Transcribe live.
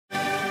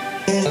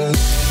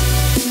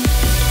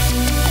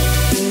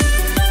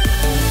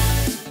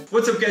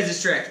What's up guys,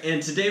 it's Drac, and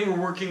today we're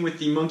working with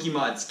the Monkey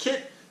Mods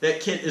kit.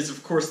 That kit is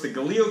of course the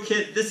Galil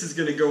kit. This is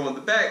going to go on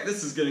the back,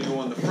 this is going to go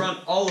on the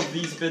front. All of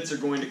these bits are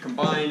going to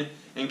combine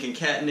and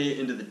concatenate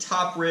into the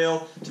top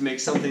rail to make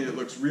something that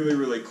looks really,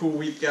 really cool.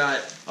 We've got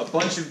a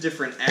bunch of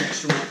different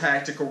actual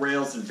tactical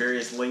rails in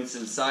various lengths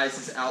and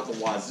sizes out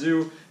the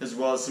wazoo, as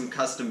well as some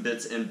custom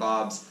bits and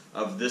bobs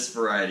of this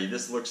variety.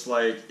 This looks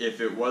like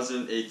if it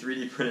wasn't a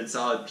 3D printed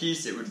solid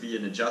piece, it would be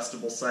an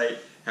adjustable sight.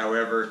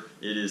 However,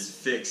 it is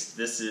fixed.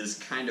 This is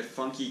kind of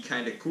funky,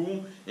 kind of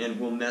cool, and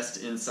will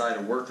nest inside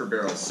a worker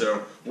barrel.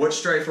 So what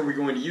stryfe are we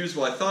going to use?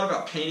 Well, I thought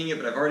about painting it,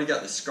 but I've already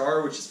got the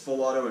Scar, which is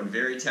full auto and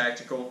very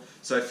tactical.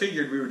 So I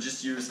figured we would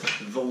just use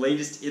the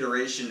latest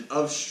iteration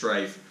of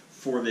stryfe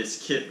for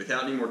this kit.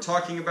 Without any more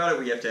talking about it,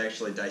 we have to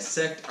actually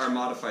dissect our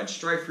modified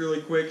stryfe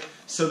really quick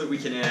so that we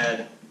can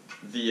add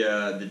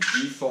the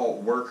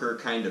default worker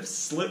kind of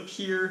slip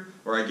here,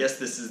 or I guess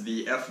this is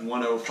the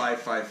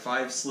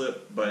F10555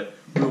 slip, but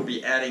we'll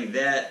be adding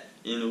that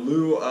in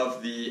lieu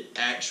of the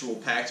actual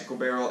tactical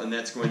barrel, and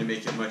that's going to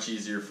make it much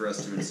easier for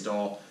us to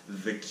install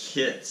the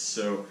kit.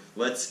 So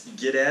let's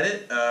get at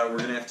it. We're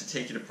going to have to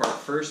take it apart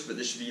first, but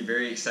this should be a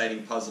very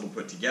exciting puzzle to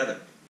put together.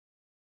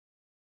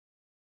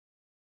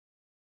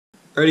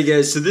 Alrighty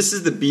guys, so this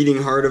is the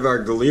beating heart of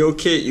our Galil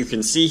kit. You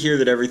can see here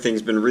that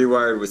everything's been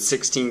rewired with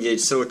 16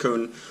 gauge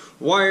silicone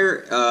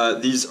wire.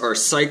 These are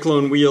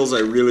Cyclone wheels. I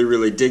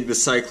really dig the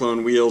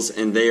Cyclone wheels,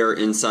 and they are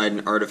inside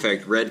an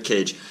Artifact Red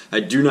cage.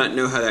 I do not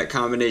know how that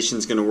combination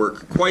is going to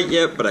work quite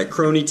yet, but I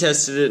crony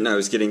tested it and I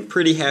was getting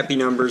pretty happy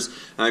numbers.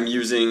 I'm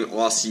using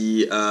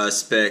Aussie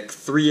spec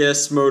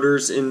 3S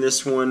motors in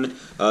this one,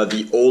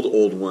 the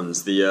old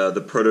ones,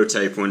 the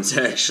prototype ones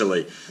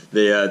actually.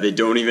 They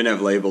don't even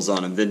have labels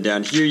on them. Then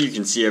down here you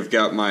can see I've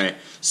got my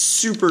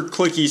super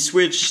clicky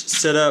switch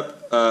set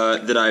up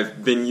that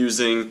I've been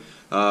using.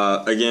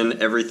 Again,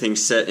 everything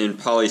set in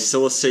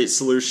polysilicate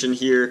solution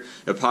here.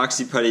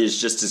 Epoxy putty is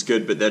just as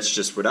good, but that's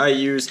just what I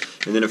use.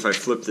 And then if I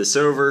flip this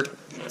over,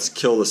 let's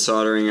kill the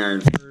soldering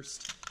iron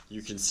first.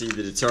 You can see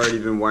that it's already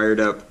been wired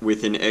up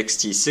with an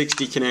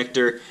XT60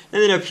 connector.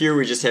 And then up here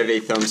we just have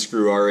a thumb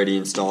screw already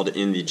installed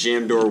in the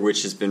jam door,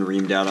 which has been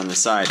reamed out on the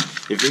side.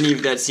 If any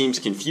of that seems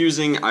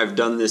confusing, I've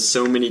done this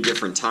so many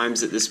different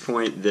times at this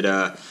point that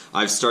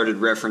I've started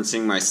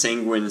referencing my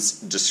Sanguine's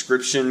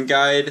description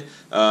guide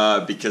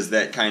because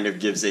that kind of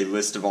gives a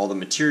list of all the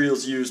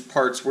materials used,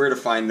 parts, where to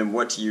find them,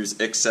 what to use,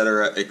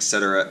 etc.,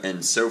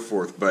 and so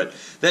forth. But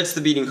that's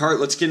the beating heart.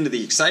 Let's get into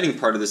the exciting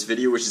part of this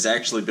video, which is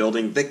actually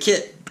building the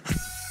kit.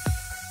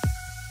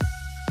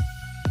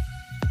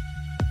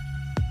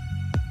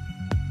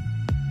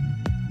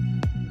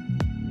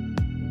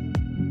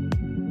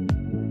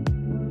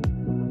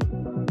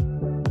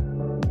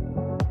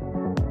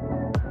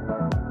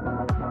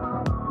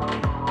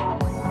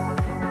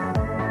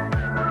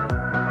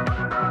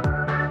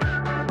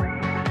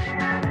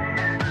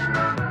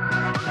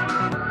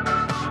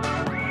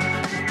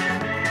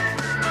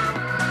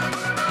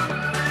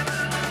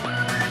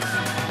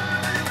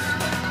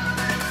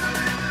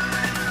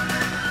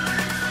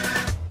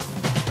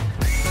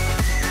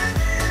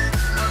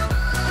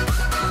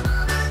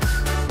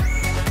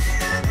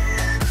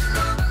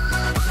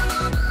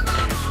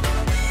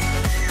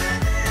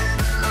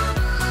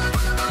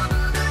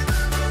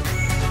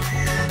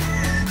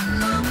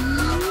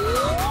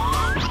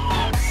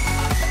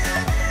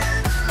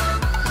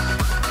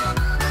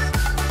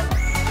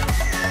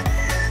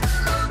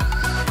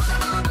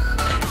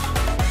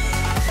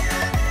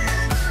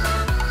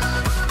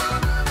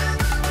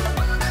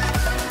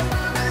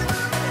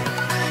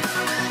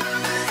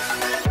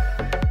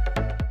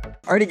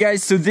 Alrighty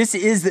guys, so this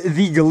is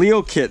the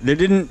Galil kit. There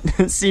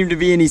didn't seem to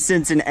be any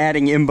sense in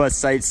adding imbus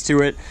sights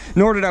to it,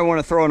 nor did I want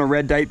to throw in a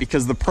red dite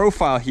because the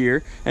profile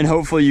here, and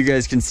hopefully you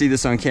guys can see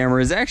this on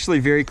camera, is actually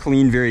very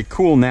clean, very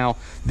cool. Now,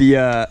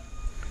 the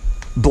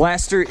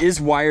blaster is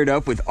wired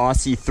up with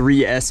Aussie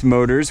 3S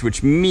motors,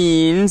 which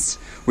means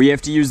we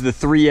have to use the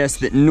 3S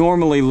that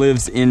normally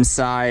lives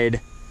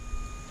inside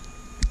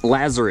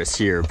Lazarus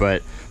here,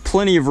 but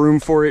plenty of room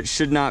for it,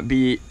 should not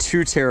be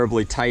too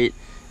terribly tight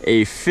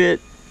a fit.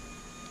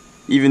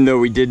 Even though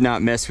we did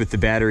not mess with the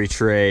battery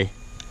tray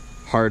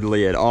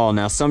hardly at all.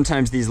 Now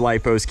sometimes these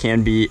lipos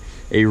can be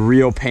a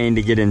real pain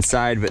to get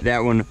inside, but that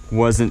one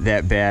wasn't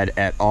that bad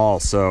at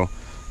all. So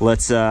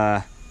let's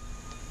tighten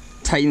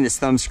this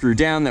thumb screw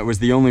down. That was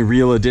the only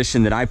real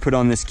addition that I put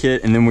on this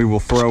kit, and then we will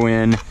throw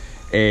in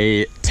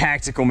a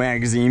tactical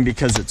magazine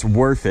because it's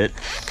worth it.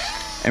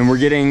 And we're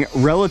getting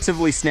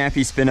relatively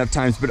snappy spin up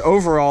times, but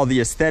overall the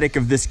aesthetic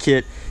of this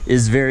kit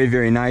is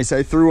very nice.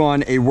 I threw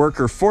on a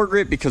worker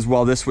foregrip because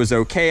while this was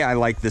okay, I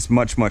like this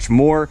much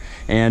more,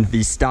 and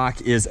the stock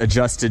is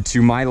adjusted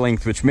to my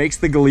length, which makes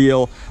the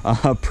Galil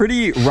a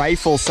pretty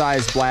rifle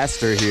sized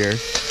blaster here.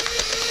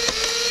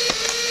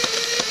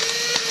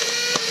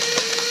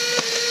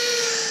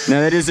 Now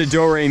that is a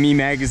Do-Re-Mi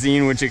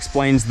magazine, which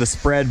explains the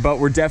spread, but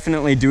we're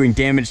definitely doing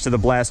damage to the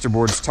blaster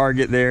board's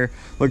target there.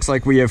 Looks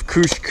like we have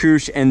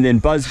Koosh and then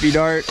Busby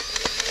Dart.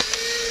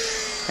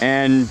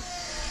 And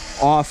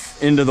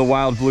off into the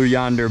wild blue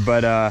yonder,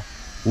 but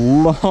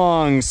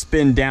long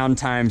spin down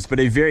times, but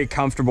a very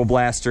comfortable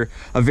blaster,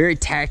 a very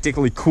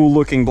tactically cool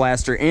looking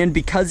blaster, and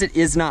because it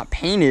is not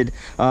painted,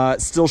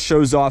 still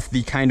shows off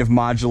the kind of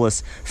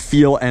Modulus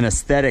feel and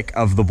aesthetic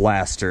of the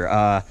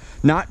blaster.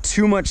 Not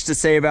too much to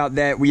say about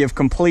that. We have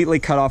completely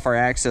cut off our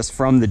access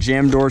from the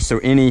jam door, so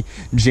any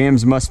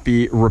jams must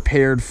be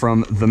repaired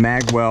from the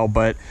magwell,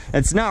 but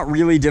it's not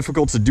really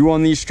difficult to do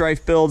on these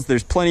stryfe builds.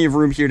 There's plenty of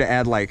room here to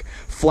add like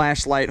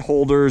flashlight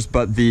holders,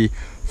 but the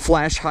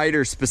flash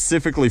hider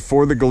specifically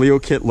for the Galil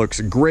kit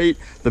looks great.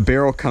 The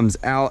barrel comes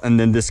out and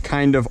then this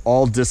kind of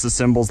all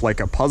disassembles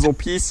like a puzzle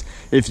piece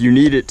if you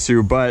need it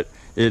to, but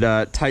it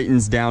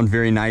tightens down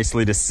very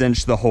nicely to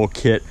cinch the whole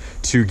kit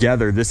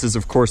together. This is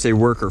of course a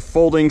worker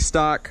folding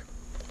stock,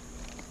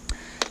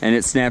 and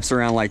it snaps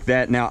around like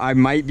that. Now I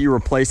might be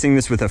replacing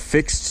this with a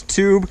fixed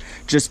tube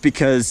just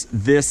because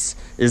this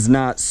is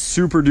not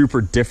super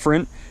duper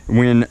different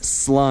when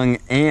slung,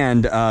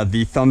 and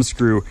the thumb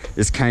screw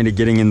is kind of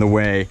getting in the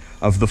way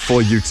of the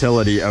full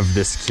utility of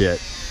this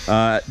kit.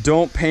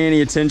 Don't pay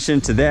any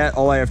attention to that.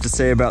 All I have to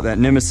say about that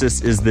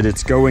Nemesis is that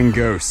it's going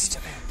ghost.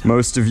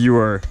 Most of you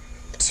are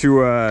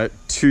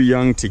too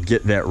young to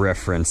get that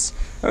reference.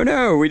 Oh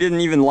no, we didn't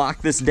even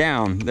lock this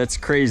down. That's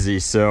crazy.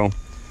 So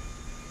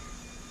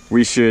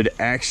we should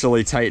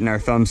actually tighten our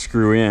thumb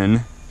screw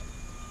in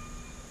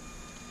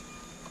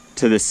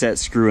to the set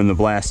screw in the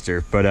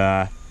blaster.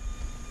 But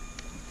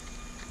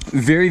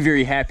very,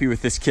 very happy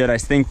with this kit. I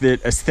think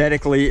that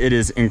aesthetically it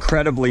is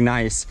incredibly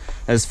nice.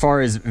 As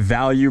far as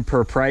value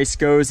per price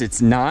goes,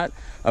 it's not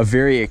a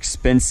very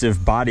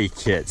expensive body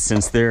kit.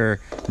 Since there are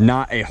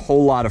not a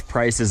whole lot of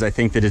prices, I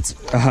think that it's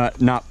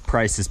not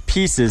prices,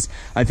 pieces.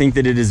 I think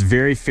that it is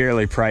very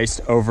fairly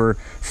priced over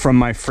from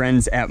my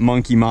friends at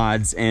Monkey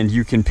Mods, and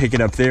you can pick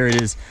it up there.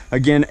 It is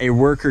again a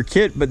worker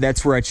kit, but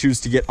that's where I choose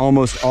to get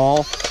almost all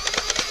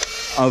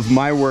of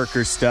my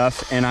worker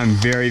stuff, and I'm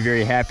very,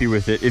 very happy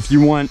with it. If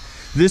you want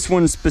this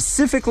one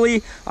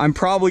specifically, I'm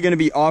probably going to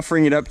be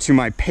offering it up to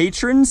my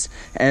patrons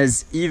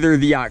as either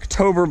the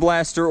October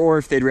blaster, or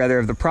if they'd rather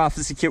have the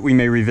Prophecy kit, we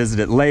may revisit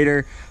it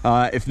later.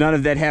 If none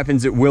of that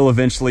happens, it will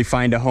eventually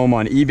find a home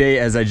on eBay,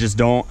 as I just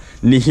don't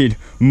need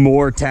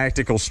more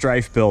tactical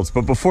stryfe builds.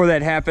 But before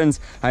that happens,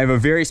 I have a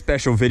very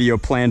special video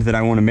planned that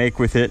I want to make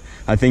with it.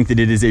 I think that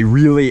it is a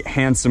really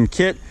handsome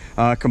kit.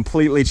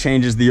 Completely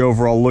changes the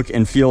overall look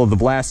and feel of the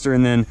blaster.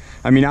 And then,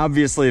 I mean,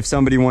 obviously if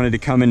somebody wanted to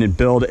come in and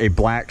build a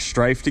black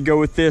stryfe to go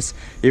with this,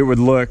 it would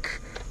look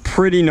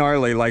pretty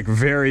gnarly, like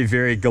very,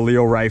 very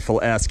Galil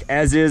rifle-esque.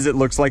 As is, it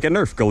looks like a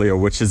Nerf Galil,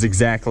 which is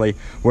exactly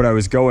what I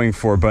was going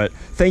for. But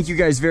thank you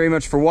guys very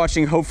much for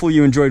watching. Hopefully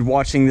you enjoyed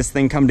watching this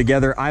thing come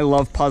together. I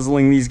love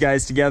puzzling these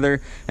guys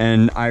together,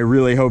 and I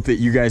really hope that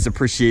you guys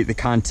appreciate the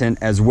content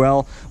as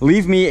well.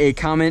 Leave me a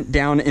comment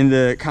down in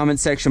the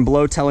comment section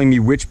below telling me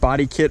which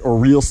body kit or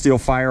real steel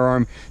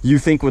firearm you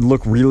think would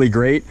look really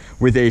great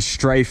with a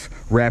stryfe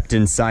wrapped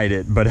inside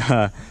it.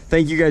 But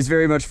thank you guys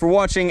very much for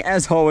watching.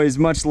 As always,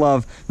 much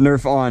love.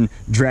 Nerf on.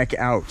 Drac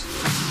out.